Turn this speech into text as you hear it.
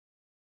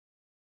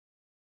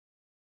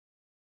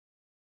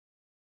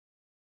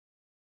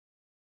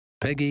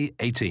Peggy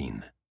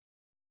 18.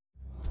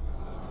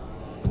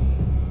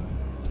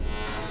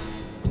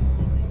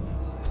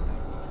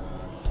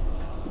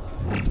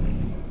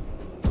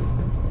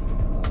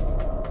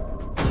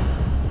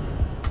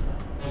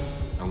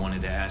 I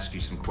wanted to ask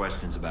you some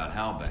questions about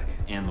Halbeck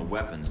and the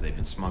weapons they've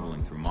been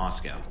smuggling through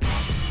Moscow.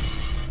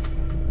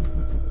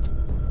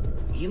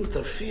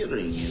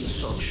 Interfering in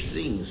such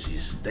things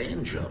is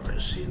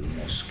dangerous in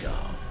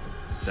Moscow.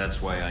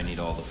 That's why I need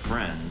all the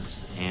friends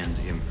and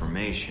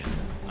information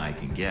I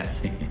can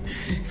get.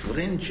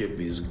 Friendship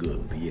is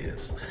good,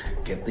 yes.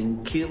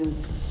 Getting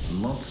killed,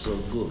 not so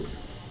good.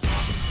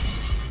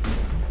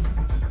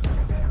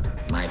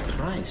 My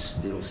price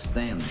still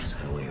stands,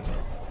 however.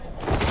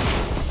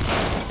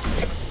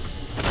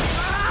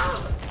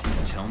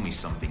 Tell me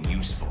something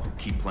useful.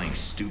 Keep playing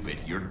stupid,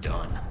 you're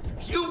done.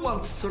 You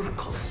want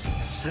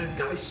Surkov,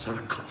 Sergei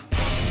Surkov.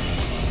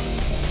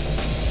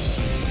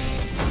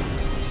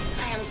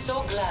 I'm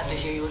so glad to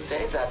hear you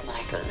say that,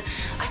 Michael.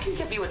 I can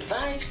give you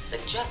advice,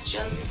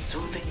 suggestions,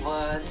 soothing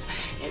words.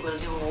 It will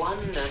do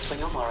wonders for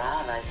your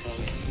morale, I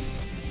think.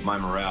 My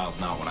morale is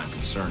not what I'm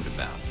concerned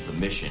about. The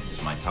mission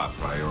is my top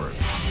priority.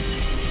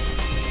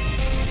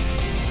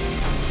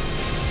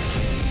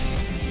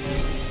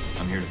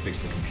 I'm here to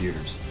fix the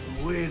computers.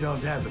 We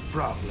don't have a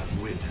problem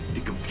with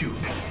the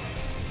computer.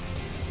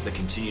 The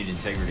continued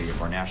integrity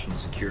of our national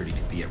security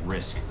could be at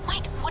risk.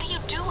 Mike, what are you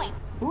doing?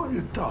 Who are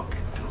you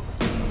talking to?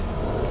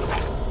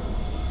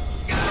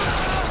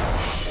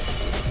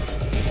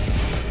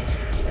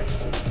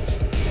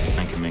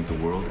 I can make the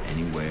world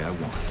any way I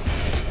want.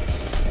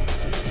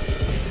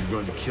 You're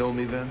going to kill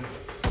me then?